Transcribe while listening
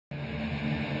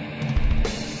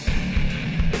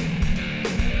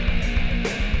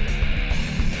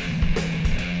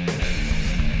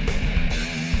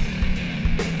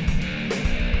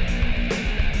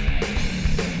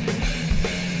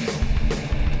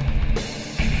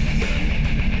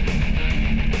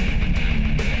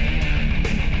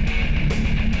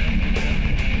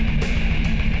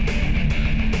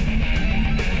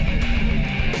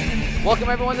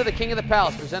everyone, to the King of the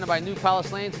Palace, presented by New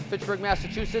Palace Lanes in Fitchburg,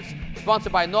 Massachusetts,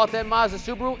 sponsored by North End Mazda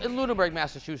Subaru in Lunenburg,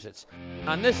 Massachusetts.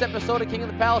 On this episode of King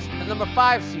of the Palace, the number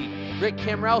 5 seed, Rick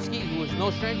Kamrowski, who is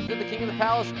no stranger to the King of the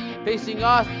Palace, facing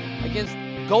off against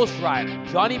Ghost Rider,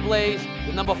 Johnny Blaze,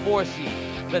 the number 4 seed.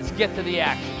 Let's get to the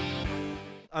action.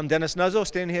 I'm Dennis Nuzzo,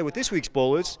 standing here with this week's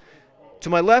bowlers. To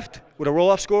my left, with a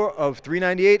roll-off score of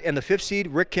 398 and the 5th seed,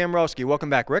 Rick Kamrowski. Welcome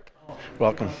back, Rick.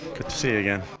 Welcome. Good to see you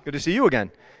again. Good to see you again.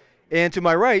 And to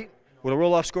my right, with a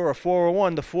roll-off score of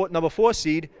 401, the number 4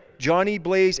 seed, Johnny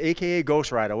Blaze, a.k.a.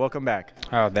 Ghost Rider. Welcome back.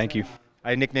 Oh, thank you.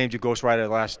 I nicknamed you Ghost Rider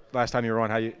last time you were on.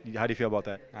 How do you feel about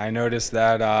that? I noticed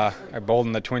that I bowled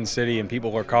in the Twin City and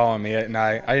people were calling me it, and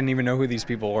I didn't even know who these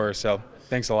people were, so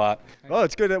thanks a lot. Oh,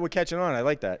 it's good that we're catching on. I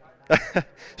like that.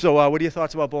 So what are your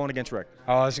thoughts about bowling against Rick?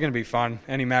 Oh, this is going to be fun.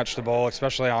 Any match to bowl,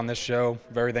 especially on this show.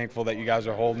 Very thankful that you guys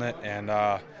are holding it, and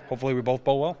hopefully we both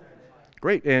bowl well.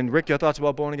 Great. And Rick, your thoughts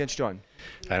about bowling against John?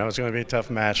 I know it's going to be a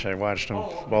tough match. I watched him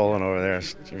bowling over there.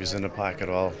 He was in the pocket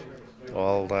all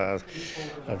of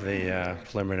the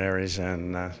preliminaries,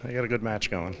 and they got a good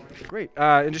match going. Great.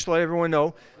 And just to let everyone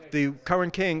know, the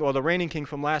current king, or the reigning king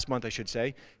from last month, I should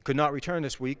say, could not return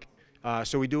this week.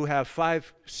 So we do have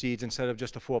 5 seeds instead of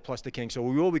just the 4 plus the king. So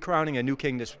we will be crowning a new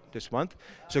king this month.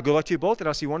 So good luck to you both, and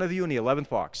I'll see one of you in the 11th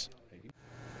box.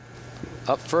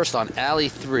 Up first on alley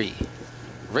 3,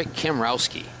 Rick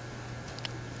Kamrowski.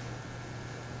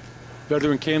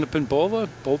 Veteran Candlepin bowler,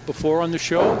 bowled before on the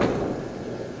show.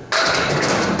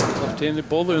 Left-handed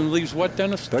bowler, and leaves what,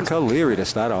 Dennis? That's how leery to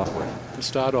start off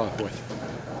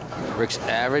with. Rick's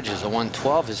average is a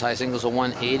 112. His high single is a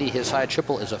 180. His high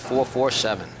triple is a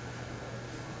 447.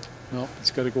 No,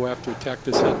 he's got to go after attack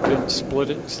this head pin, split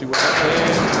it, see what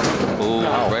happens. Ooh,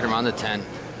 right around the 10.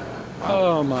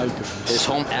 Oh, my goodness. His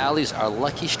home alleys are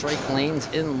Lucky Strike Lanes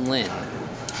in Lynn.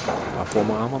 A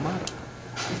former alma mater.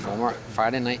 Former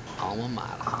Friday night alma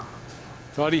mater.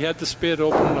 Thought he had the spare to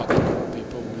open it up.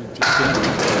 People just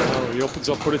didn't. He opens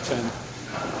up with a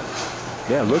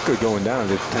 10. Yeah, look good going down.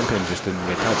 The 10 pin just didn't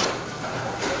get touched.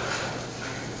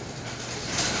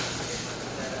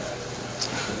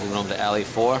 Moving over to alley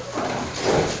 4.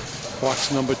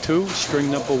 Box number 2, string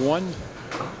number 1.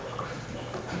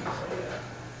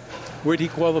 Where'd he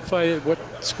qualify? What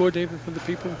score, David, for the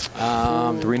people?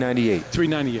 398.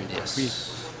 398. Yes.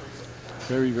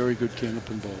 Very, very good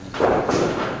Candlepin bowling.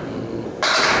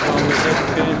 On the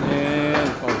head pin, and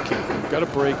okay, got a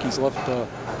break. He's left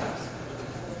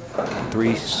 3-6.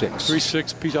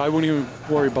 3-6 piece. I wouldn't even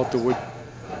worry about the wood.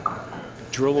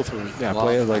 Drill through it. Yeah, Well,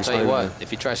 play it like I'll tell you what, if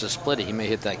he tries to split it, he may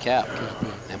hit that cap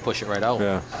and push it right out.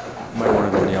 Yeah, might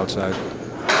want to go on the outside.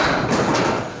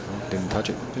 Didn't touch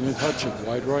it. Didn't touch it.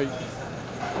 Wide right.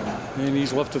 And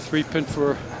he's left a 3-pin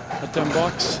for a 10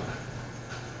 box.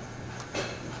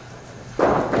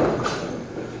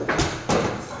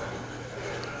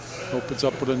 Opens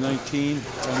up with a 19.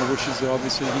 Kind of wishes,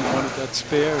 obviously, he wanted that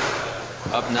spare.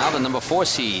 Up now, the number 4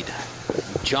 seed,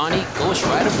 Johnny Ghost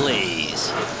Rider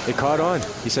Blaze. It caught on.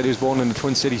 He said he was bowling in the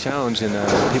Twin City Challenge, and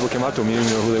people came up to him. He didn't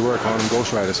even know who they were, calling him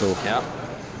Ghost Rider. So Yep.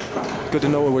 good to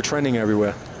know we're trending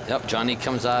everywhere. Yep, Johnny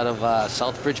comes out of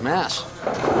Southbridge, Mass.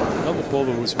 Another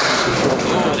bowler was.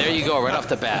 Oh, there you go, right off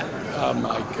the bat. Oh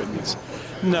my goodness.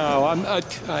 No,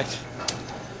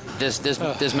 There's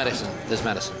medicine. There's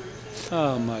medicine.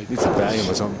 Oh my. It's a Valium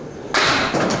or something.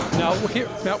 Now here,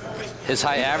 now. His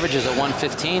high average is a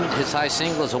 115. His high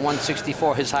single is a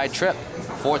 164. His high trip,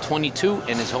 422,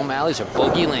 and his home alleys are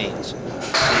bogey lanes.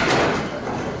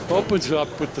 Opens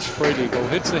up with the spread eagle,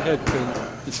 hits the head pin,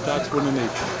 and starts winning 8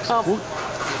 points.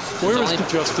 Where is the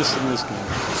justice in this game?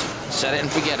 Set it and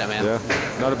forget it, man. Yeah,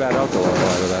 not a bad out though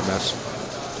out of that mess.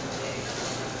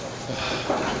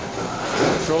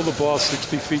 Throw the ball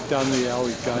 60 feet down the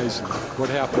alley, guys. And what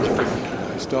happens?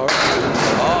 Start.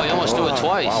 Oh, you almost do it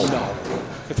twice. Wow. No.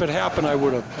 If it happened, I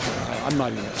would have. I'm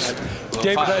not even.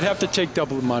 David, I'd have to take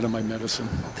double the amount of my medicine.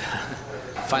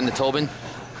 Find the Tobin.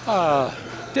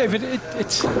 David,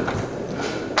 it's.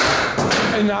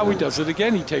 And now he does it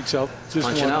again. He takes out just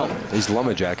Punching one out. He's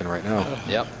lumberjacking right now.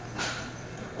 Yep.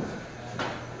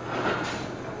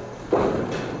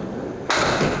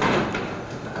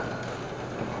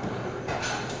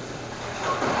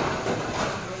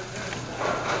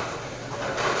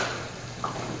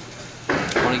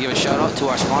 I want to give a shout out to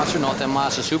our sponsor, North End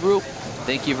Mazda Subaru.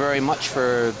 Thank you very much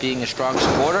for being a strong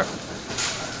supporter.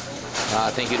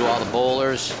 Thank you to all the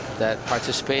bowlers that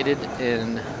participated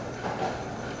in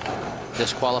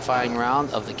this qualifying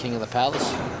round of the King of the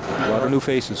Palace. A lot of new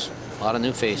faces. A lot of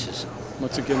new faces.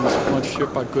 Once again, this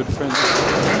sponsorship, our good friends,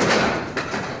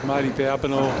 Marty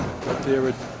Babineau up there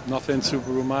at North End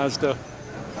Subaru Mazda.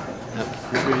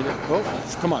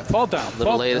 Oh, come on, fall down. A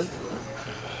little later.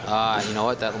 You know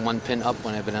what? That one pin up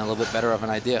would have been a little bit better of an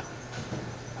idea.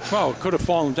 Well, it could have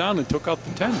fallen down and took out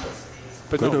the 10.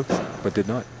 But Could no. have, but did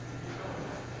not.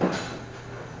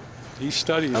 He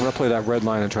studied. I'm going to play that red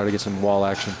line and try to get some wall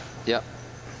action. Yep.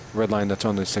 Red line that's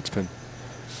on the 6-pin.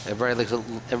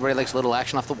 Everybody likes a little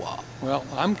action off the wall. Well,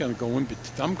 I'm going to go in, but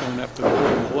I'm going after the boy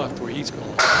on the left where he's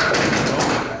going.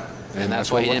 And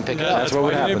that's why he didn't pick it up. That's what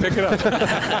would He happen. didn't pick it up.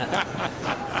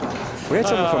 We had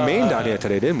someone from Maine down here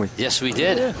today, didn't we? Yes, we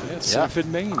did. Yeah, Sanford,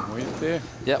 Maine, right there.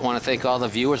 Yeah, want to thank all the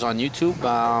viewers on YouTube.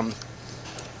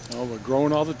 Oh, we're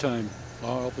growing all the time.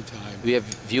 All the time. We have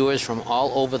viewers from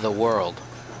all over the world.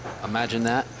 Imagine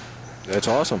that. That's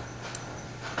awesome.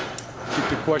 Keep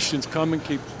the questions coming.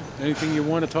 Keep anything you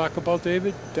want to talk about,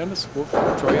 David, Dennis. We'll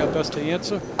try our best to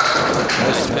answer.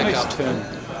 Nice Nice pickup.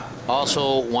 10.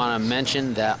 Also want to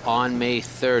mention that on May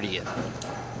 30th,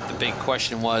 the big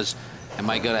question was, am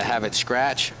I going to have it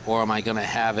scratch or am I going to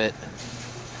have it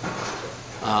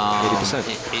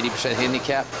 80%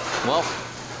 handicap? Well,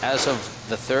 as of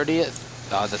the 30th,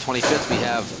 the 25th, we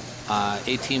have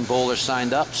 18 bowlers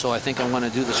signed up, so I think I'm going to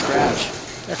do the scratch.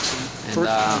 Excellent.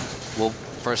 And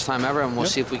first time ever, and we'll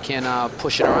see if we can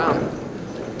push it around.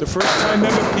 The first time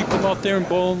ever, people out there in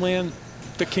bowling land,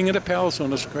 the King of the Palace on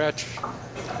the scratch.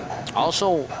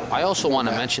 Also, I also want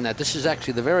to mention that this is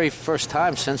actually the very first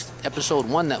time since episode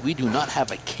 1 that we do not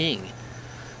have a king.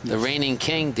 The reigning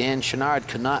king, Dan Chenard,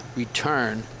 could not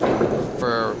return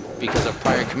because of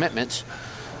prior commitments.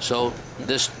 So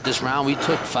this round we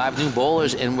took 5 new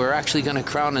bowlers, and we're actually going to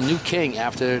crown a new king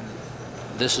after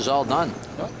this is all done.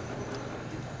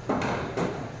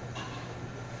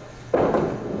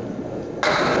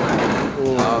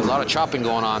 A lot of chopping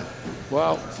going on.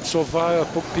 Well, so far,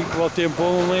 people out there in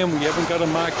bowling land, we haven't got a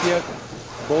mark yet.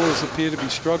 Bowlers appear to be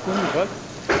struggling, but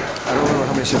I don't remember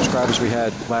how many subscribers we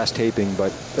had last taping,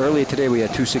 but earlier today we had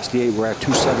 268. We're at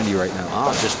 270 right now.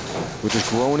 We're just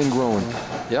growing and growing.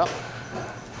 Yep.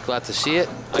 Glad to see it.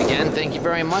 Again, thank you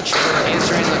very much for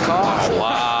answering the call.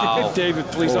 Wow. David,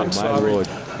 please, Oh, I'm my sorry. Lord.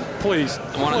 Please,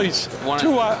 please.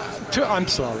 I'm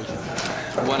sorry.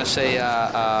 I want to say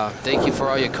thank you for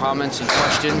all your comments and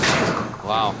questions.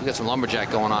 Wow, we got some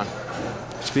lumberjack going on.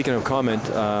 Speaking of comment,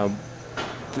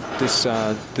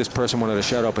 this person wanted a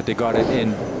shout out, but they got it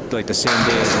in like the same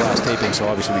day as the last taping, so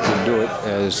obviously we couldn't do it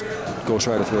as Ghost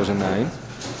Rider throws a 9.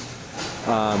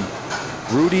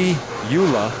 Rudy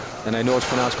Eula, and I know it's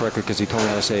pronounced correctly because he told me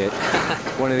how to say it,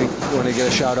 wanted to get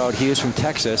a shout out. He is from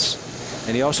Texas.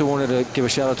 And he also wanted to give a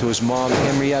shout out to his mom,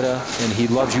 Henrietta, and he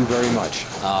loves you very much.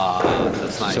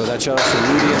 That's nice. So that shout out to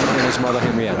Rudy and his mother,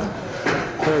 Henrietta.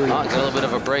 Got a little bit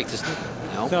of a break. This,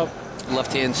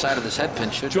 left-hand side of this head pin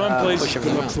should John plays push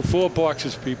everything around. for 4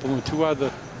 boxes, people, and 2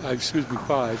 other, 5.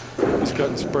 He's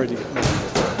gotten spread.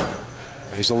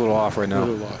 He's a little off right now. A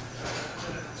little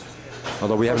off.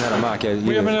 Although we haven't had a mark yet.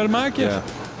 We haven't had a mark yet?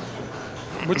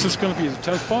 Yeah. What's this going to be? The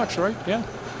 10th box, right? Yeah.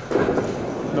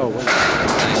 No.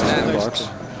 Nice 10. Box.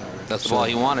 That's the ball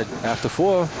he wanted. After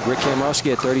 4, Rick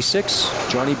Kamrowski at 36,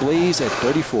 Johnny Blaze at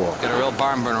 34. Got a real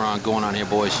barn burner on going on here,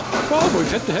 boys. Well, we've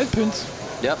hit the head pins.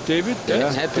 Yep. David,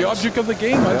 Yeah. the object of the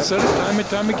game. I've said it time and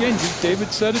time again.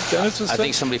 David said it. Dennis has said it. I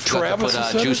think somebody forgot Travis to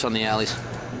has put said juice it. on the alleys.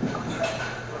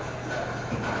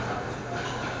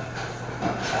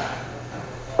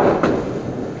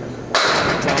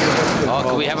 Oh,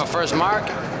 can we have a first mark?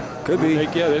 Could They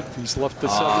be. get it. He's left the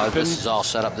 7 pin. This is all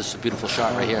set up. This is a beautiful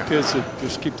shot right here.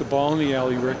 Just keep the ball in the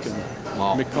alley, Rick, and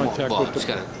make contact with just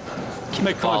the got to keep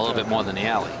the ball a little bit more than the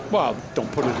alley. Well,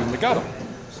 don't put it in the gutter.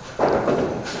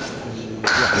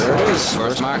 There it is.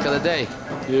 First mark of the day.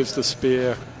 Here's the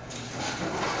spear.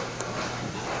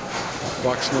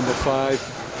 Box number 5.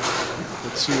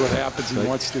 Let's see what happens. He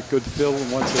wants the good fill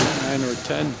and wants a 9 or a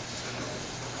 10.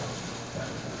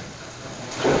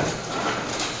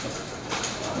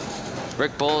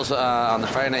 Rick bowls on the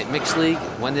Friday night mixed league,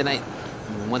 Wednesday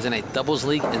night doubles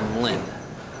league in Lynn.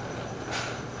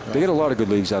 They get a lot of good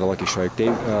leagues out of Lucky Strike.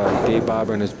 Dave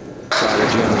Barber and his father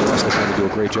Jim and the rest of the family do a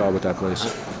great job with that place.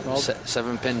 Well,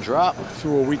 7 pin drop.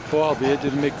 threw a weak ball there.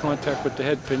 Didn't make contact with the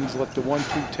head pins. Left the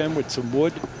 1-2-10 with some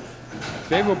wood.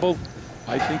 Favorable.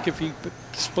 I think if he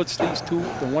splits these 2,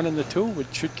 the 1 and the 2,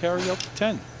 it should carry out the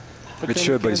 10. It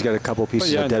should, but he's got a couple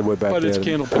pieces of deadwood back but there it's to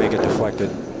Candlepin. make it deflected.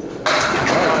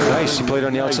 Nice. He played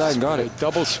on the outside and got it.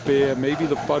 Double spear. Maybe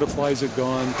the butterflies are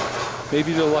gone.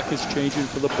 Maybe the luck is changing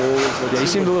for the bowlers. Yeah, he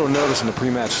seemed a little nervous in the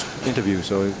pre-match interview,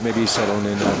 so maybe he's settling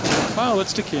in. Well,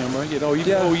 it's the camera. You know, even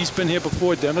though he's been here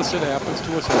before, Dennis, it happens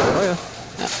to us all. Oh,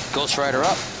 yeah. Ghost Rider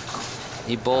up.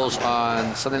 He bowls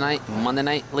on Sunday night, Monday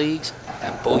night leagues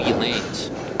at Bogey Lanes.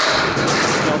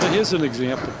 Now, here's an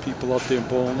example. People out there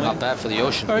bowling. Not bad for the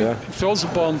ocean. Right. Yeah. He throws the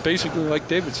ball, and basically, like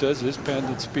David says, his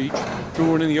pendant speech,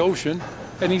 threw it in the ocean,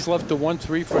 and he's left the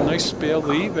 1-3 for a nice spare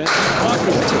leave, and he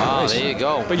conquers it. Wow, there you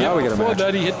go. But Now we yeah, got a before match.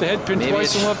 that, he hit the head pin Maybe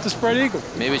twice and it's- left the spread eagle.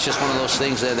 Maybe it's just one of those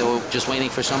things that they were just waiting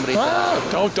for somebody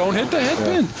Don't hit the head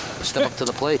pin. to step up to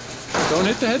the plate. Don't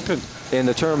hit the head pin. And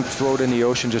the term "throw it in the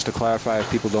ocean," just to clarify, if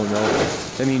people don't know,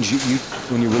 that means you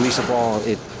when you release a ball,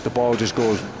 the ball just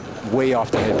goes way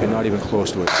off the head pin, not even close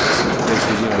to it.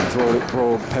 Basically,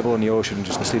 throw a pebble in the ocean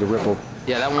just to see the ripple.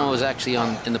 Yeah, that one was actually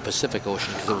in the Pacific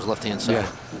Ocean because it was left-hand side. Yeah.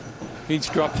 He's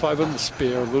dropped 5 on the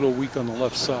spare, a little weak on the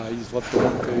left side. He's left the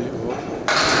 1 pin.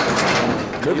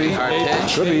 Could be. Hard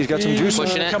pitch. Could be. He's got some juice.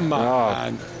 Pushing it. Come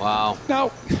on. Wow.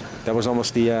 No. That was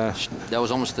almost the. That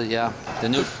was almost the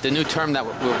new term that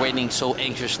we're waiting so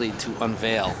anxiously to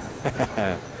unveil.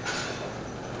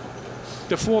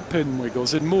 The 4 pin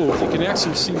wiggles. It moves. You can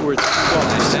actually see where it's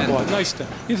Nice ten. Nice 10.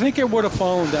 You think it would have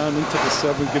fallen down into the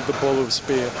 7, give the bowler a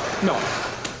spare? No.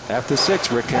 After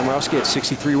 6, Rick Kamrowski at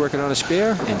 63 working on a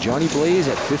spare, and Johnny Blaze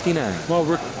at 59. Well,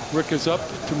 Rick is up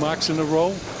 2 marks in a row.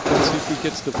 Let's see if he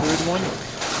gets the 3rd one.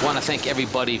 I want to thank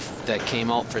everybody that came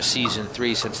out for Season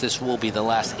 3, since this will be the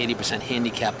last 80%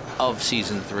 handicap of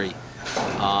Season 3.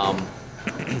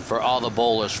 For all the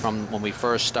bowlers from when we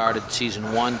first started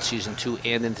Season 1, Season 2,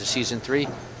 and into Season 3.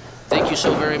 Thank you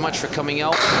so very much for coming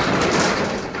out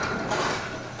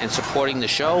and supporting the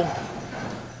show.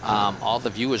 All the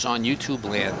viewers on YouTube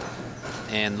land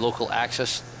and local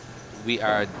access, we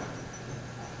are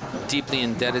deeply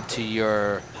indebted to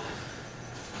your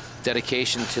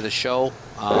dedication to the show.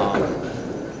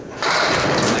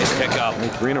 Nice pickup.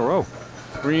 3 in a row.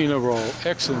 3 in a row.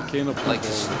 Excellent Candlepin. Like,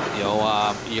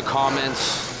 your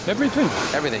comments, Everything.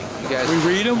 everything. You guys, We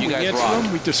read them, you we guys answer rock.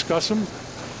 them, we discuss them.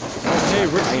 Okay,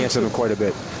 Rick. I answered them quite a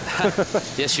bit.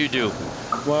 Yes, you do.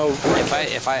 Well,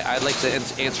 I'd like to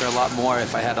answer a lot more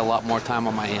if I had a lot more time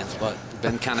on my hands, but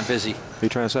been kind of busy. What are you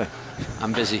trying to say?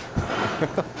 I'm busy.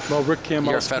 Rick Kamrowski.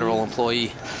 You're a federal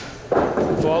employee.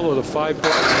 Follow the 5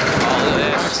 balls. Oh, look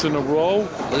at Marks this. in a row.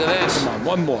 Look at this. Come on,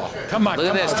 one more. Come on, Look at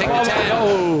come this. on. Take the 10.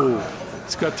 Oh,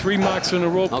 it's got 3 marks in a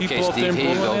row. Okay, People out there Steve, here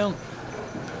you pulling go. down.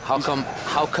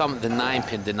 How come the 9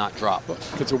 pin did not drop?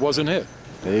 Because it wasn't hit.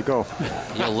 There you go.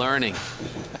 You're learning.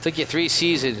 It took you 3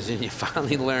 seasons and you're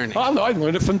finally learning. Oh, no, I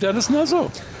learned it from Dennis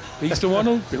Nuzzo. He's the one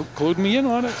who clued me in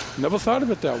on it. Never thought of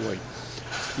it that way.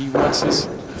 He wants this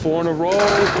 4 in a row. Oh,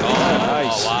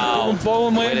 nice. wow.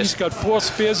 Bowling Wait land. a- He's got 4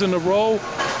 spares in a row.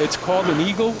 It's called an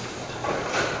eagle.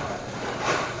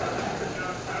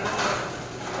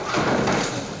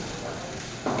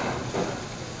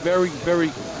 Very,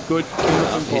 very good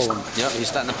bowling. He's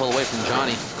starting to pull away from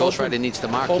Johnny. Ghostwriter needs to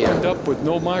mark Opened here. up with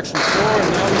no marks in 4,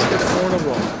 and now he's got 4 in a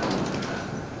row.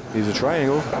 He's a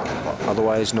triangle,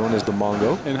 otherwise known as the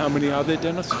Mongo. And how many are there,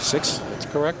 Dennis? 6. That's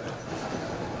correct.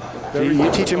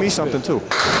 You're teaching me something too.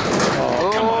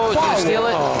 Oh, did you steal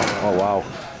it? Oh wow.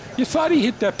 You thought he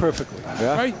hit that perfectly,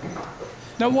 Yeah. right?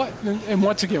 Now what? And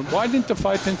once again, why didn't the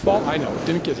 5 pin fall? I know, it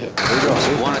didn't get hit. There you go.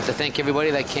 See? Wanted to thank everybody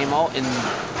that came out and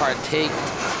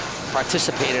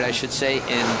participated, I should say,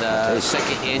 in the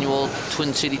 2nd annual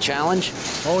Twin City Challenge.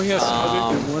 Oh yes,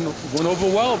 it went over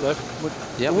well.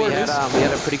 Yeah, we had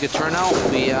a pretty good turnout.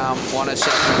 We want to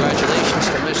say congratulations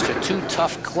to Mr. Too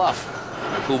Tough Clough,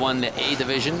 who won the A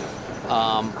division.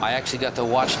 I actually got to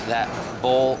watch him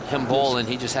bowl, and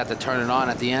he just had to turn it on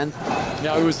at the end.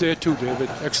 Yeah, I was there too, David.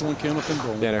 Excellent Candlepin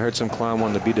bowling. Yeah, and I heard some clown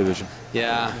won the B division.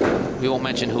 Yeah, we won't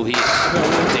mention who he is.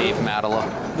 Dave Matala.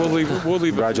 We'll leave it.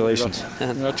 Congratulations.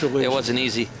 Congratulations. It wasn't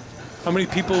easy. How many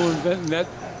people in that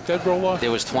roll off?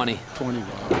 There was 20. 20. Wow.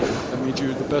 That means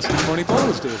you're the best of 20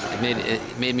 bowlers, David. It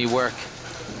made me work.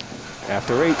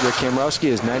 After 8, Rick Kamrowski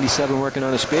is 97 working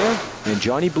on a spare, and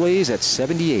Johnny Blaze at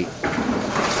 78.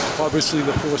 Obviously,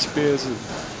 the 4 spares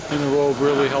in a row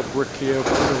really helped Rick here.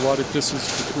 Put a lot of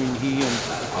distance between he and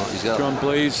He's got, John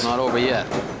Blaze. It's not over yet.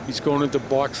 He's going into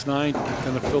box 9. He's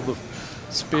going to fill the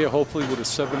spare hopefully with a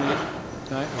 7, 8,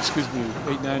 9. Excuse me,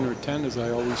 8, 9, or a 10, as I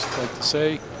always like to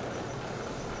say.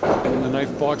 In the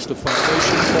 9th box, the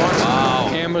foundation box. Wow.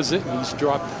 Hammers it, and he's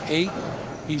dropped 8.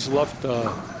 He's left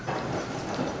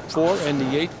 4 and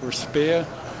the 8 for spare.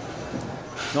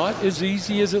 Not as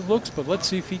easy as it looks, but let's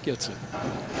see if he gets it.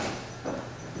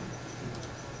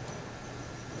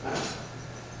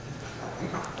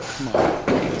 Come on.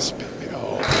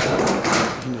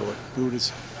 Oh, he knew it.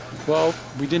 Brutus. Well,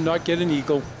 we did not get an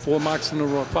eagle. 4 marks in a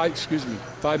row.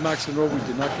 5 marks in a row. We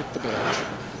did not get the badge.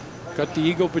 Got the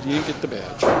eagle, but you didn't get the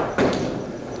badge.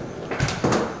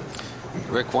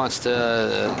 Rick wants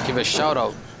to give a shout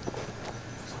out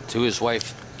to his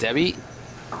wife, Debbie,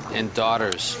 and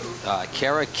daughters,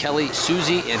 Kara, Kelly,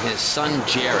 Susie, and his son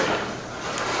Jared.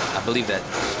 I believe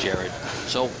that's Jared.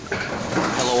 So,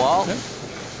 hello all. Okay.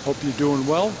 Hope you're doing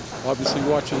well. Obviously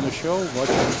watching the show.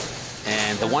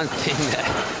 And the one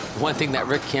thing that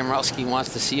Rick Kamrowski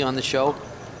wants to see on the show,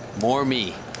 more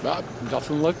me.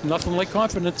 Nothing like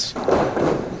confidence.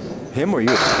 Him or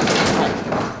you?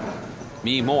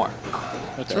 Me more.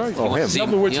 That's right. Oh, him. He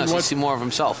wants to see more of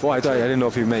himself. Well, I didn't know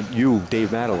if you meant you, Dave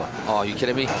Madela. Oh, are you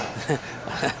kidding me?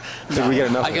 Did we get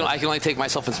enough? I can only take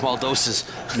myself in small doses.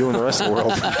 You and the rest of the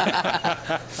world.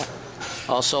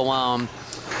 Also,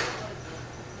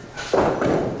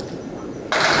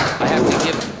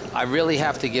 I really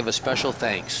have to give a special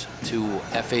thanks to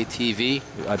FATV.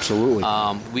 Absolutely.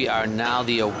 We are now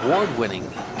the award-winning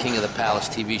King of the Palace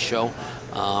TV show.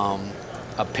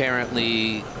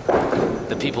 Apparently,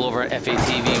 the people over at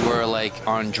FATV were like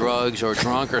on drugs or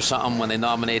drunk or something when they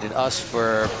nominated us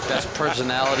for Best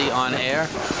Personality on Air.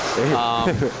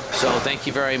 So thank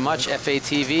you very much,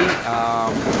 FATV.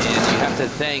 And you have to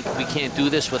thank, we can't do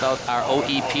this without our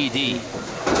OEPD.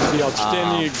 The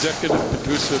outstanding executive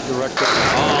producer, director.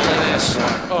 Oh, look at this.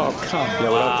 Oh, come on.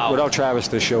 Yeah, without Travis,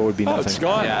 the show would be nothing. Oh, it's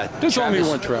gone. Yeah, There's only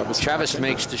one Travis. Travis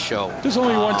makes the show. There's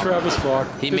only one Travis Falk.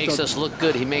 He makes us look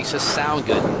good. He makes us sound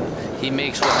good. He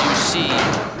makes what you see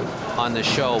on the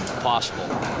show possible.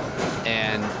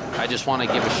 And I just want to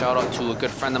give a shout out to a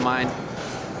good friend of mine.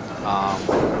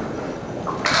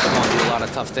 Going through a lot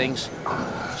of tough things.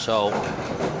 So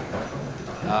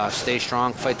stay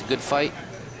strong, fight the good fight.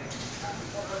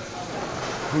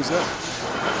 Who's that?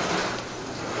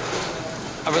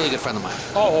 A really good friend of mine.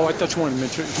 Oh, I thought you wanted to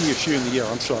mention he or she in the air.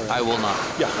 I'm sorry. I will not.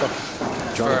 Yeah.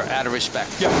 Okay. Out of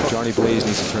respect. Yeah. Johnny Blaze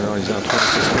needs to turn on. He's down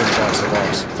 26 pin box of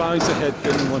box. Finds the head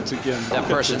pin once again. That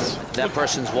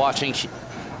person's watching.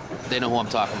 They know who I'm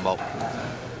talking about.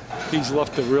 He's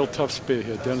left a real tough spear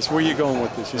here, Dennis. Where are you going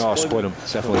with this? Oh, split him.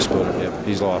 Definitely split him. Yeah,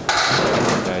 he's off.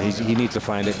 He needs to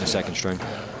find it in the second string.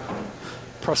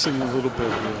 Pressing a little bit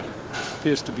here.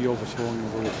 Appears to be overthrowing a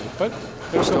little bit, but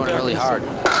he's doing it really hard.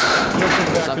 He'll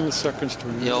come back in the second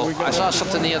string. You know, I saw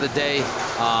something the other day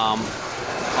on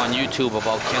YouTube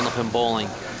about Candlepin bowling,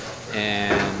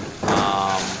 and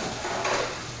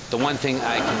the one thing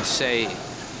I can say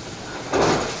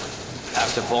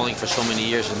after bowling for so many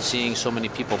years and seeing so many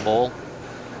people bowl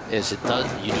is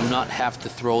you do not have to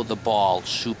throw the ball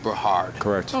super hard.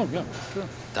 Correct. Oh yeah, sure.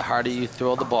 The harder you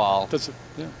throw the ball. That's it.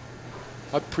 Yeah.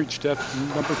 I've preached that a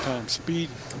number of times.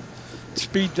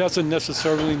 Speed doesn't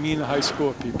necessarily mean a high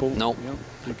score, people. Nope.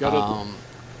 You gotta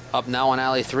up now on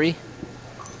alley 3.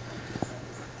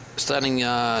 Starting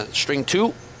string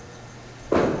 2.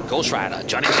 Ghost Rider,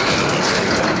 Johnny.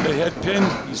 The head pin,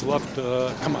 he's left,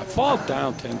 come on, fall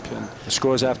down 10 pin. The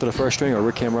scores after the first string are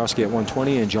Rick Kamrowski at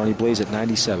 120 and Johnny Blaze at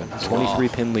 97. 23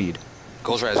 pin lead.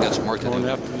 Ghost Rider's got some work to do.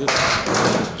 After this.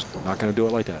 Not going to do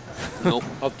it like that. Nope.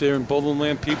 Out there in Bowling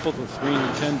Land, people, the 3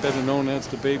 and the 10, better known as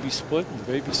the baby split. The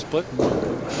baby split.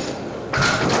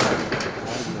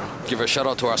 Give a shout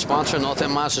out to our sponsor, North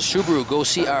End Mazda Subaru. Go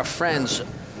see our friends,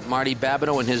 Marty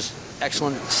Babineau and his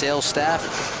excellent sales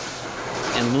staff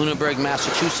in Lunenburg,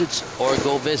 Massachusetts, or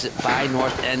go visit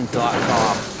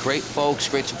buynorthend.com. Great folks,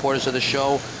 great supporters of the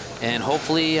show, and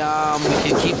hopefully we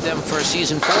can keep them for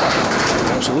season 4.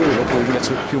 Absolutely. Hopefully we can get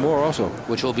a few more also.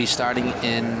 Which will be starting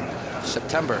in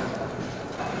September.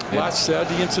 Last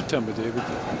Saturday in September, David.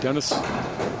 Dennis,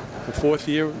 the 4th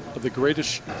year of the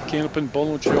greatest Candlepin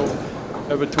bowling show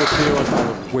ever to appear on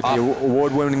television. With the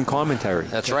award-winning commentary.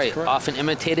 That's right. correct. Often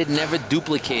imitated, never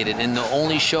duplicated, and the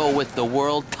only show with the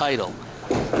world title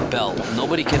belt.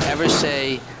 Nobody can ever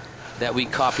say that we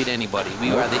copied anybody.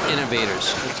 We are the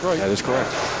innovators. That's right. That is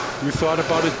correct. You thought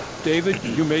about it, David?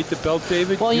 You made the belt,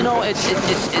 David? Well, you know, it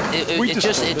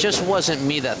discovered just wasn't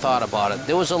me that thought about it.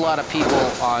 There was a lot of people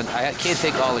on. I can't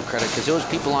take all the credit because there was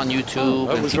people on YouTube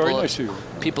that and was very nice of you.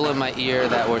 People in my ear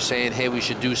that were saying, "Hey, we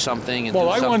should do something." And Well,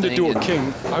 do I something wanted to do a and-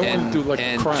 king. I wanted to do like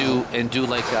a crown. do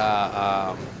like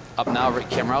up now Rick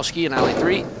Kamrowski and alley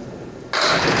 3,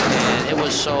 and it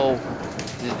was so.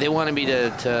 They wanted me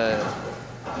to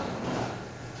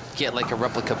get like a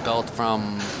replica belt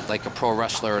from like a pro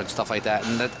wrestler and stuff like that,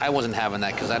 and that, I wasn't having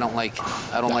that because I don't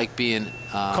like being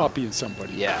Copying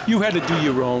somebody. Yeah. You had to do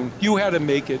your own. You had to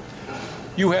make it.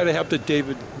 You had to have the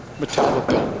David Metallic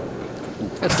belt.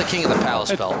 It's the King of the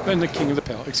Palace belt. And the King of the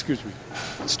Palace. Excuse me.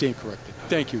 Stand corrected.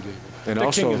 Thank you, David. And the King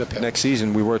also, of the Palace. next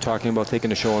season, we were talking about taking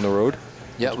the show on the road.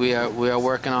 Yeah, we are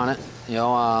working on it. You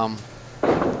know,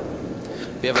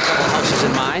 we have a couple houses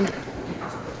in mind.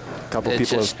 A couple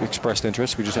people have expressed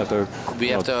interest. We just have to,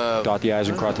 have to dot the I's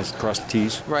and cross the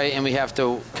T's. Right, and we have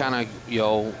to kind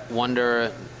of,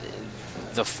 wonder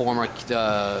the former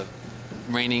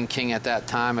reigning king at that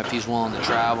time, if he's willing to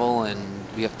travel, and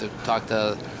we have to talk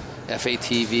to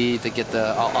FATV to get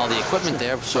all the equipment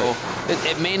there. So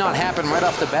it may not happen right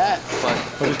off the bat, but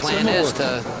the plan is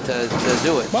to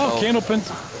do it. Wow, so Candlepin,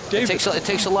 David. it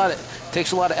takes a lot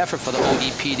of effort for the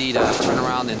OEPD to turn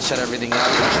around and set everything up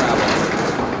and travel.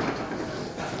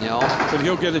 You know, but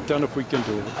he'll get it done if we can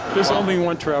do it. There's only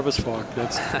one Travis Falk.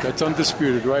 That's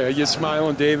undisputed, right? Are you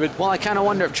smiling, David? well, I kind of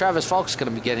wonder if Travis Falk's going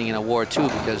to be getting an award too,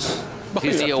 because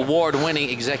he's the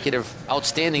award-winning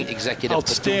outstanding executive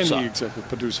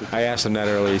producer. I asked him that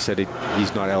earlier. He said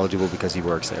he's not eligible because he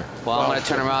works there. Well, I'm going to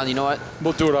turn around. You know what?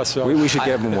 We'll do it ourselves. We should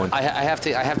give him one. I have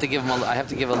to give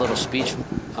a little speech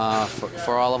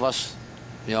for all of us.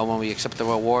 You know, when we accept the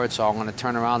award. So I'm going to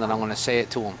turn around and I'm going to say it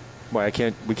to him. Why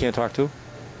we can't talk to?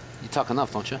 You talk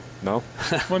enough, don't you? No.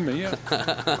 1 minute,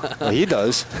 yeah. Well, he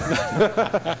does.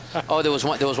 Oh, there was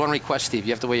one request, Steve.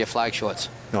 You have to wear your flag shorts.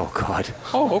 Oh God.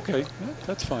 Oh, okay. Yeah,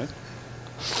 that's fine.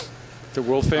 The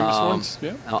world famous ones.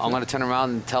 Yeah. I'm going to turn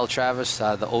around and tell Travis,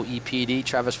 the OEPD,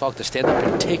 Travis Falk, to stand up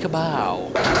and take a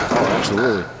bow.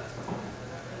 Absolutely.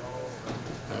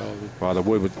 Wow, the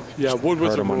wood would. Yeah, wood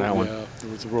was hurt him on that one. Yeah,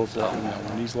 there was a roadblock on that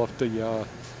one. He's left the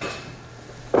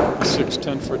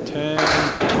 6-10 for 10.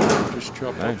 Just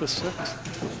dropped out the 6.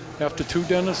 After 2,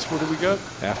 Dennis, what do we got?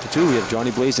 After 2, we have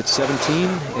Johnny Blaze at 17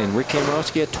 and Rick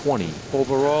Kamarowski at 20.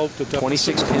 Overall, the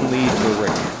 26-pin lead for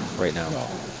Rick right now. Well,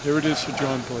 there it is for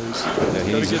John Blaze. Yeah,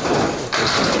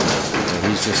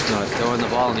 he's just not throwing the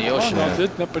ball in the ocean.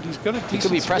 But he's got a decent He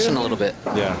could be pressing a little bit.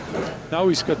 Yeah. Now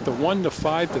he's got the 1, the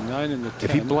 5, the 9, and the 10.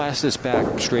 If he blasts this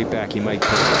back, straight back, he might.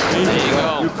 There you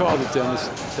go. You called it, Dennis.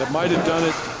 That might have done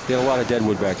it. They had a lot of dead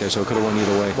wood back there, so it could have went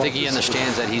either way. I think he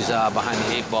understands that he's behind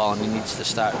the 8 ball and he needs to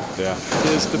start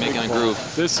making a groove.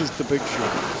 This is the big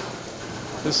shot.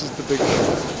 This is the big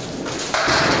shot.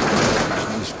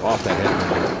 He's off that head.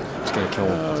 It's going to kill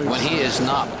him. When he is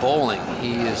not bowling,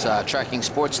 he is tracking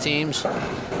sports teams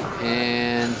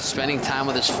and spending time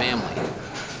with his family.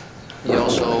 He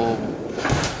also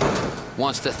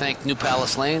wants to thank New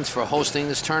Palace Lanes for hosting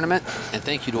this tournament, and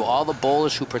thank you to all the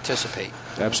bowlers who participate.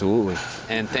 Absolutely.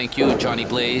 And thank you, Johnny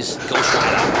Blaze, Ghost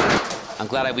Rider. I'm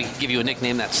glad we could give you a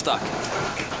nickname that stuck.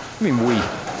 I mean, we.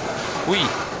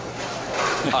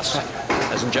 Us,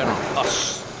 as in general,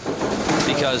 us.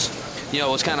 Because, you know,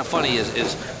 what's kind of funny is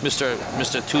Mr.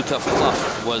 Too Tough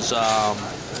Cluff was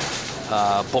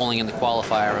bowling in the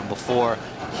qualifier, and before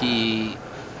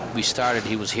we started,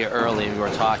 he was here early and we were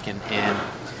talking, and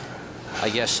I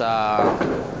guess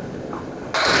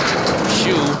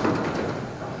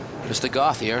Mr.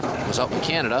 Gothier was out in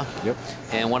Canada. Yep.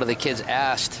 And one of the kids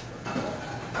asked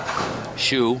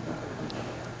Shu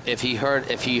if he heard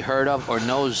of or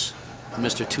knows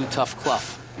Mr. Too Tough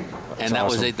Cluff. And that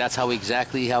awesome. was that's how the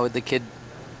kid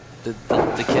brought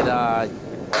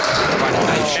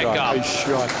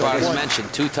his mention,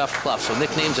 Too Tough Cluff. So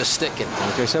nicknames are sticking.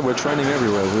 Like I said, we're trending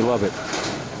everywhere. We love it.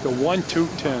 The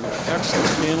 1-2-10. Excellent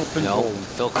Candlepin bowling.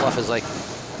 Phil Clough is like,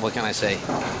 what can I say?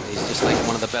 He's just like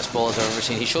one of the best bowlers I've ever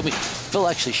seen. Phil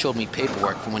actually showed me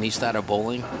paperwork from when he started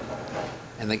bowling.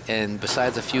 And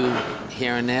besides a few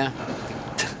here and there,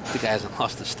 the guy hasn't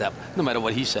lost a step, no matter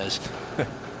what he says.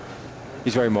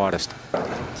 He's very modest.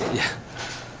 Yeah.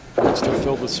 Wants to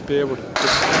fill the spare with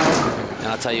And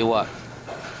I'll tell you what.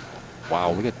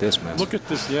 Wow, look at this, man. Look at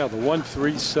this, yeah, the 1,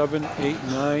 3, 7, 8,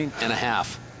 9. And a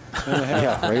half.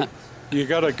 Yeah, right? You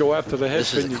got to go after the head.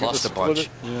 This is a cluster bunch.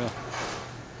 Yeah.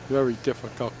 Very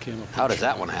difficult Candlepin. How does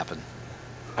that one happen?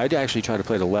 I'd actually try to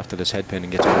play the left of this head pin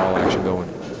and get some ball action going.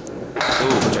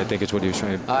 Which I think is what he was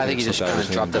trying to do. I think he just kind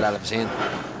of dropped it out of his hand.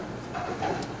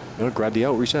 You know, grab the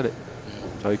out, reset it.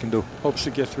 That's all you can do. Hopes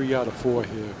to get 3 out of 4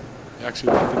 here.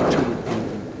 Actually, I think 2 would be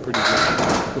even pretty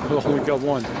good. We've only got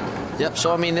 1. Yep,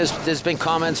 so I mean, there's been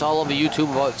comments all over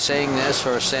YouTube about saying this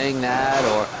or saying that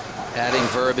or adding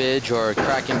verbiage or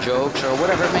cracking jokes or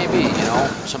whatever it may be, you know.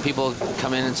 Some people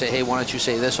come in and say, hey, why don't you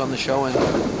say this on the show? And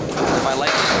if I like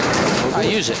it, I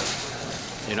use it,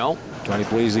 you know. Johnny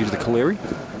Blaze leaves the Caleri.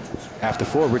 After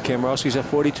 4, Rick Kamarowski's at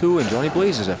 42 and Johnny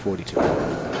Blaze is at 42.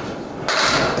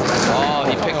 Oh,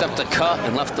 he picked up the cut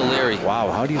and left the Leary. Wow,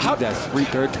 how do you leave that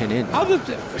 3/3 pin in? How did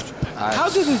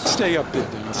it stay up there,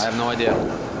 Dennis? I have no idea.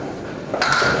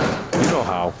 You know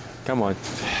how. Come on.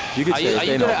 You can say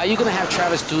it. Are you gonna have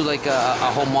Travis do like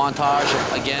a whole montage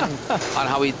again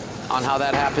on how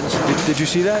that happens? Did you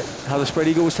see that? How the spread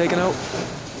eagle was taken out?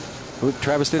 What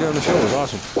Travis did it on the show. It was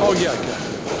awesome. Oh yeah.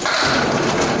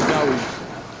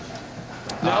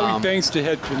 Now he bangs the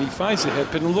head pin. He finds the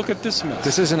head pin, and look at this mess.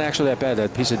 This isn't actually that bad.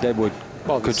 That piece of deadwood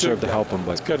could serve to help him,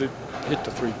 but it's got it. hit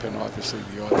the 3-pin, obviously,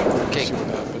 the odds. Okay. See what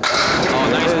happens. Oh,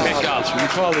 nice pickup. You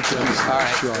call it, Dennis. All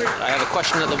right. Sure. I have a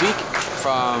question of the week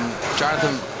from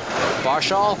Jonathan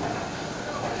Barshall.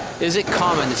 Is it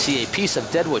common to see a piece of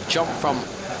deadwood jump from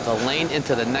the lane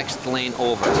into the next lane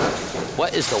over?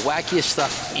 What is the wackiest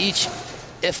stuff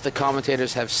if the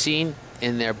commentators have seen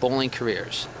in their bowling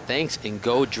careers? Thanks, and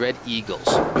go Dread Eagles.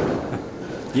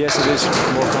 Yes, it is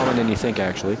more common than you think,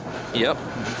 actually. Yep.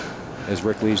 As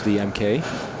Rick leaves the MK.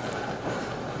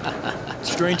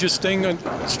 Strangest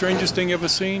thing ever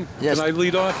seen? Yes. Can I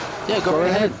lead off? Yeah, go right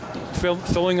ahead.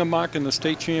 Filling a mark in the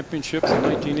state championships in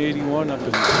 1981 up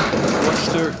in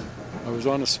Webster. I was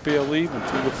on a spare leave and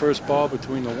threw the first ball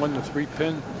between the 1 and 3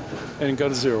 pin and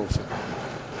got a 0 for it.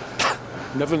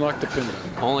 Never knocked a pin down.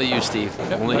 Only you, Steve.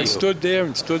 Yep, Only I you. stood there,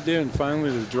 and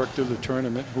finally the director of the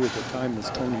tournament, who at the time was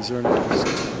Tony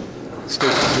Zernick,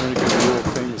 State Zernick, the world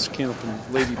famous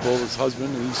Candlepin lady bowler's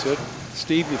husband, and he said,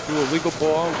 Steve, you threw a legal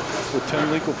ball with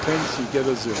 10 legal pins, you get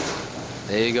a 0.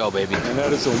 There you go, baby. And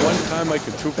that is the one time I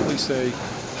can truthfully say,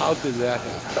 how did that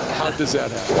happen? How does that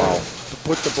happen? Wow. To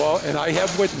put the ball, and I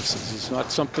have witnesses. It's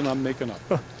not something I'm making up.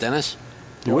 Dennis?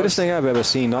 The weirdest thing I've ever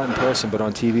seen, not in person but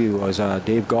on TV, was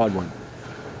Dave Godwin.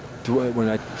 It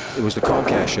was the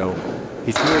Comcast show.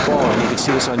 He threw a ball, and you can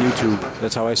see this on YouTube.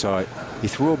 That's how I saw it. He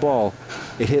threw a ball.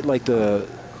 It hit like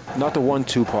not the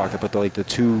 1-2 pocket, but the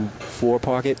 2-4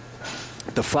 pocket.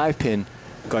 The 5-pin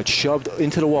got shoved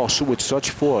into the wall with such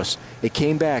force. It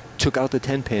came back, took out the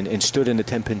 10-pin, and stood in the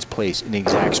 10-pin's place in the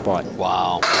exact spot.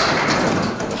 Wow.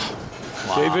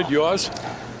 Wow. David, yours?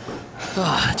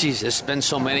 Oh, geez, there's been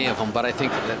so many of them, but I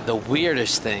think that the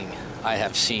weirdest thing I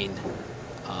have seen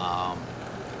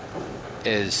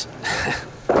is...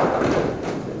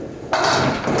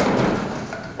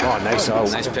 Oh, nice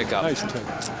out. Nice pickup. Nice tip.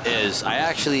 Is I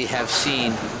actually have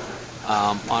seen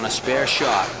on a spare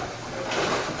shot,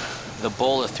 the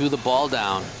bowler threw the ball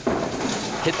down,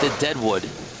 hit the deadwood.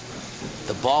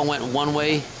 The ball went one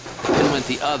way, the pin went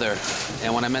the other,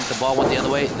 and when I meant the ball went the other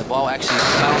way, the ball actually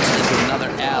bounced into another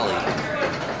alley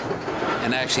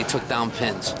and actually took down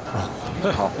pins.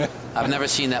 Oh. I've never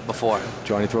seen that before.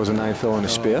 Johnny throws a 9-fill on a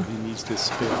spear. He needs this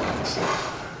spear.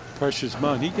 Precious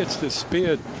man. He gets this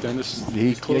spear, Dennis.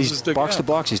 He closes he's the box gap. to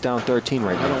box. He's down 13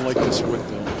 right I now. don't like this width,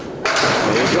 though.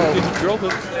 There you go. He drilled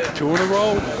it 2 in a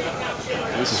row.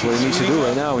 This is what he needs to do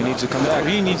right now. He needs to come back.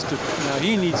 He needs the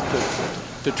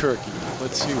turkey.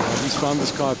 Let's see. He's found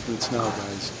his confidence now,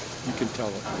 guys. You can tell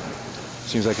it.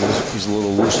 Seems like he's a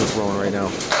little looser throwing right now.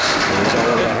 And he's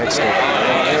already a head stick.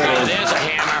 There's a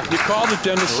hammer. You called it,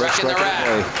 Dennis. Wrecking the rat.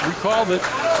 We called it.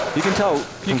 You can tell.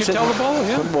 You can tell the ball,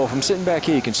 yeah. From sitting back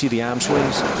here, you can see the arm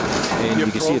swings, and you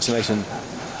can see it's nice and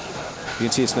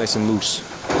loose.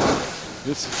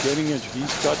 This is getting it.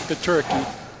 He's got the turkey.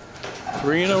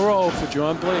 3 in a row for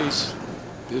John Blaze.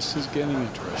 This is getting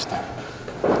interesting.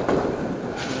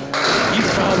 He's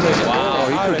found the Wow,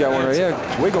 He could get one right here.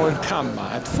 It's wiggling. Come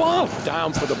on, fall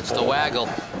down for the It's the ball. waggle.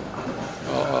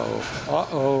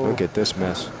 Uh-oh. Look at this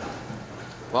mess.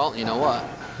 Well, you know what?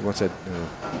 What's that?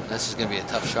 This is going to be a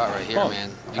tough shot right here, Oh.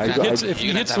 man. If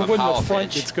he hits the wood in the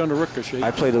front, it's going to ricochet. I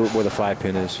play where the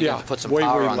 5-pin is. Yeah, put some way,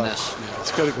 power way on left. this. Yeah,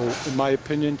 it's got to go, in my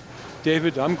opinion.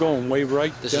 David, I'm going way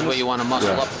right. This Dennis, is where you want to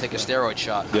muscle Yeah. up and take a steroid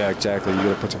shot. Yeah, exactly. You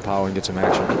got to put some power and get some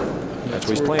action. That's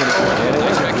what he's where- playing.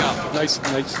 Yeah, Nice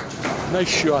yeah. pickup. Nice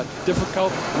shot.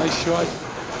 Difficult, nice shot.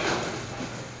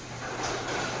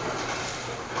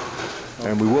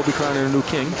 And we will be crowning a new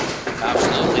king.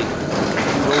 Absolutely.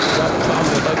 Raised up, found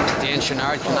the head. Dan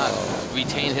Chenard cannot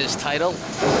retain his title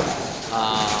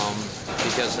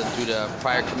because due to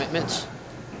prior commitments.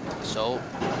 So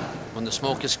when the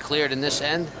smoke is cleared in this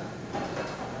end,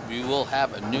 we will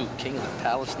have a new King of the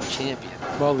Palace champion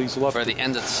Well, he's left. for the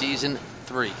end of season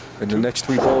 3. And the next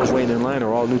 3 bowlers waiting in line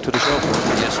are all new to the show.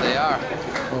 Yes, they are.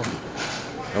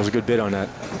 That was a good bid on that.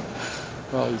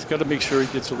 Well, he's got to make sure he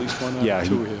gets at least 1 out Yeah, of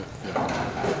 2 here.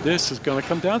 Yeah. This is going to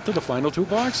come down to the final 2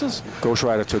 boxes. Ghost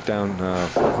Rider took down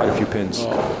quite a few pins. He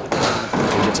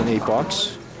gets an 8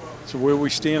 box. So where we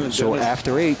stand? So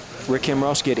after 8, Rick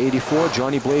Kamrowski at 84,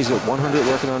 Johnny Blaze at 100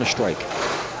 working on a strike.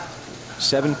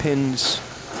 7 pins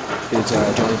is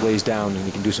Johnny Blaze down, and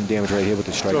he can do some damage right here with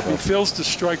the strike. So if he throw. fails to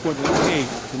strike with an 8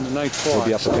 in the 9th box, He'll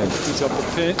be up a pin. He's up a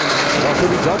pin. Well, could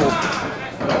be double.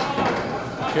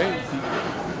 Okay.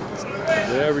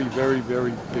 Very, very,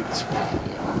 very big spin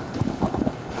here.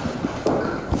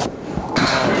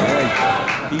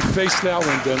 He faced that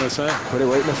one, Dennis, huh? Put it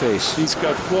right in the face. He's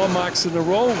got 4 marks in a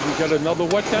row. We got another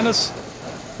what, Dennis?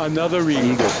 Another eagle.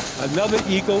 Eagle. Another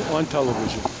eagle on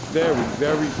television. very,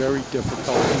 very, very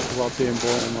difficult people out there in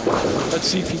bowling lane. Let's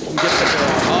see if he can get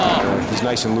the ball. He's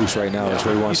nice and loose right now. That's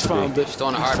where he wants He's to found be. it. He's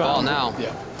throwing a hard ball now.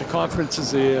 Yeah, the confidence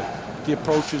is there, the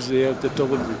approach is there, the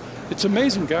delivery. It's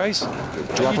amazing, guys.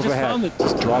 Drop of a hat.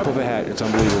 Drop of a hat. It's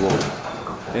unbelievable.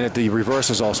 And the reverse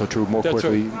is also true more That's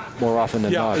quickly, more often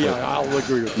than not. Yeah, I'll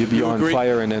agree with you. You'd be on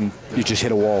fire and then you just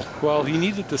hit a wall. Well, he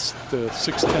needed the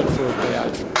 610 for a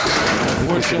badge.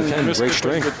 Unfortunately, 10, missed great it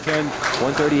string. with 10.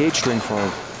 138 string for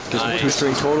him. Gives him a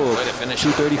two-string total of Way to finish.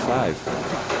 235.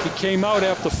 He came out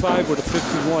after 5 with a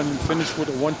 51 and finished with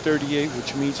a 138,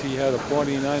 which means he had a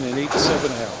 49 and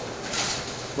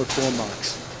 8.7 with 4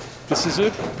 marks. This is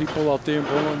it. People out there in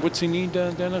bowling. What's he need,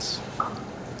 Dennis?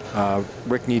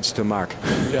 Rick needs to mark.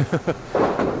 Yeah.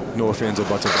 No offense or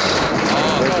buts about it.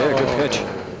 Right there, good pitch.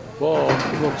 Whoa.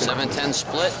 7-10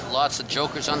 split. Lots of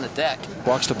jokers on the deck.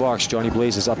 Box to box, Johnny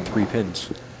Blaze is up 3 pins.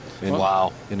 And,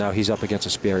 Wow. And now he's up against a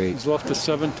spare 8. He's left to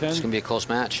 7-10. It's going to be a close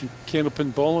match.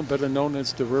 Candlepin bowling, better known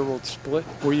as the railroad split.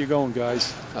 Where you going,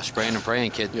 guys? Spraying and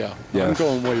praying, kid. Yeah. Yeah. I'm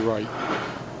going way right.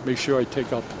 Make sure I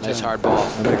take out the 10. Nice hard ball.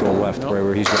 I'm going to go left, Nope. right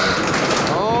where he's going.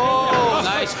 Oh,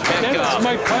 nice That's pickup.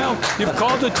 my pal. You've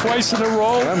called it twice in a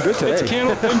row. I'm good today. It's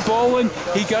Candlepin bowling.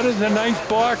 He got it in the 9th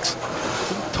box.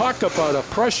 Talk about a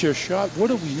pressure shot. What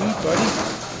do we need, buddy?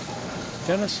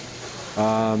 Dennis?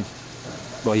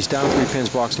 Well, he's down 3 pins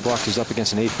box to box. He's up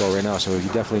against an 8 fill right now, so he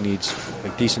definitely needs a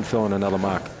decent fill and another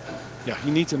mark. Yeah, he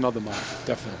needs another mark,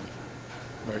 definitely.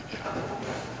 Right, yeah.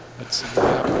 Let's see what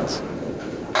happens.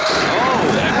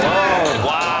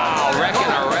 Wow, wrecking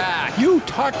a rack. You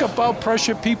talk about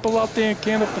pressure, people out there in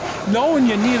Candlepin, knowing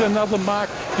you need another mark.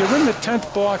 You're in the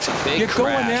 10th box. Big You're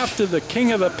going crash. after the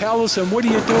king of the palace, and what do?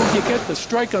 You get the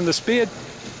strike on the spear.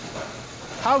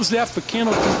 How's that for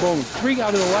Candlepin bowling? 3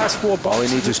 out of the last 4 balls. All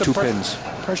he needs is 2 pins.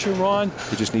 Pressure on.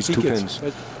 He just needs 2 pins.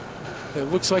 It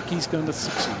looks like he's going to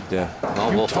succeed. Yeah.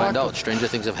 Well, we'll find out. Stranger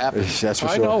things have happened. That's for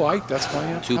I sure. know. That's why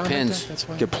I'm 2 commenting. pins. That's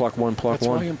why. Get pluck one. That's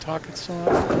why I'm talking so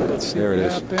often. Let's see There what it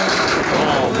is.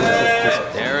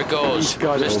 happens. There it goes. He's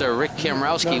got it. Mr. Rick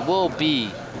Kamrowski will be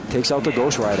Takes out the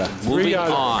Ghost Rider. 3 moving out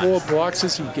on. of 4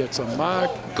 boxes, he gets a mark.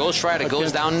 Ghost Rider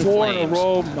goes Again, down in 4 in a flames.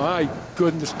 row. My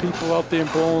goodness, people out there in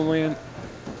bowling land.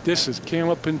 This is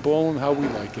Candlepin bowling how we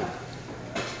like it.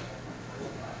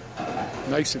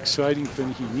 Nice, exciting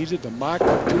finish. He needed the mark, 2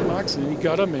 marks, and he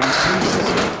got them. And he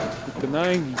finished with the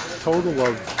 9 total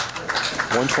of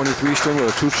 123 string with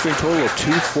a 2-string total of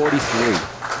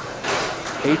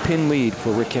 243. 8-pin lead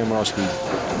for Rick Kamrowski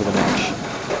for the match.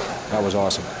 That was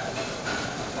awesome.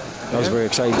 That was very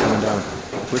exciting coming down.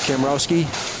 Rick Kamrowski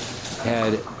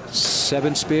had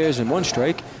 7 spares and 1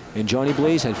 strike, and Johnny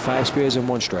Blaze had 5 spares and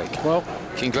 1 strike. well,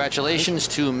 Congratulations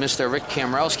to Mr. Rick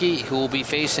Kamrowski, who will be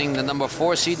facing the number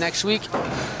 4 seed next week.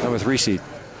 Number 3 seed.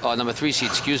 Oh, number 3 seed,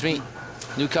 excuse me.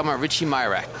 Newcomer Richie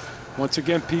Myrak. once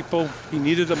again, people, he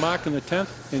needed a mark in the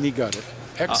 10th, and he got it.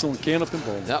 Excellent Candlepin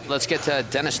bowling. Yep, let's get to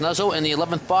Dennis Nuzzo in the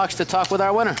 11th box to talk with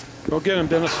our winner. Go get him,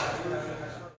 Dennis.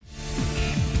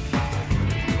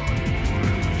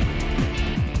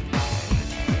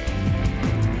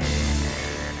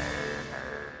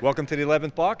 Welcome to the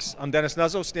 11th box. I'm Dennis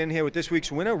Nuzzo, standing here with this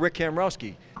week's winner, Rick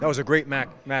Kamrowski. That was a great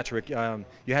match, Rick.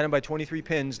 You had him by 23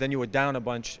 pins, then you were down a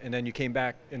bunch, and then you came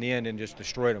back in the end and just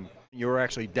destroyed him. You were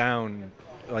actually down,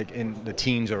 like in the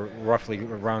teens or roughly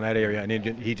around that area, and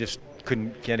he just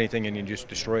couldn't get anything, and you just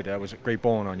destroyed it. That was a great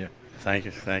bowling on you. Thank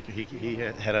you. He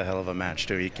had a hell of a match,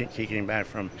 too. He came back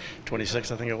from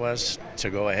 26, I think it was, to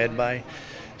go ahead by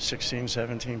 16,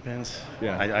 17 pins.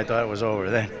 Yeah. I thought it was over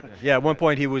then. Yeah, at one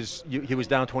point he was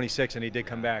down 26, and he did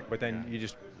come back, but then you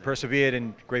just persevered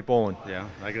and great bowling. Yeah,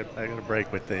 I got a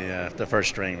break with the first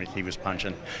string he was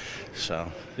punching.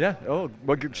 So Yeah,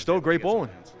 but still great bowling.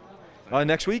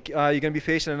 Next week, you're going to be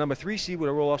facing a number 3 seed with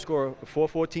a roll-off score of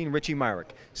 414, Richie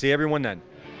Myrick. See everyone then.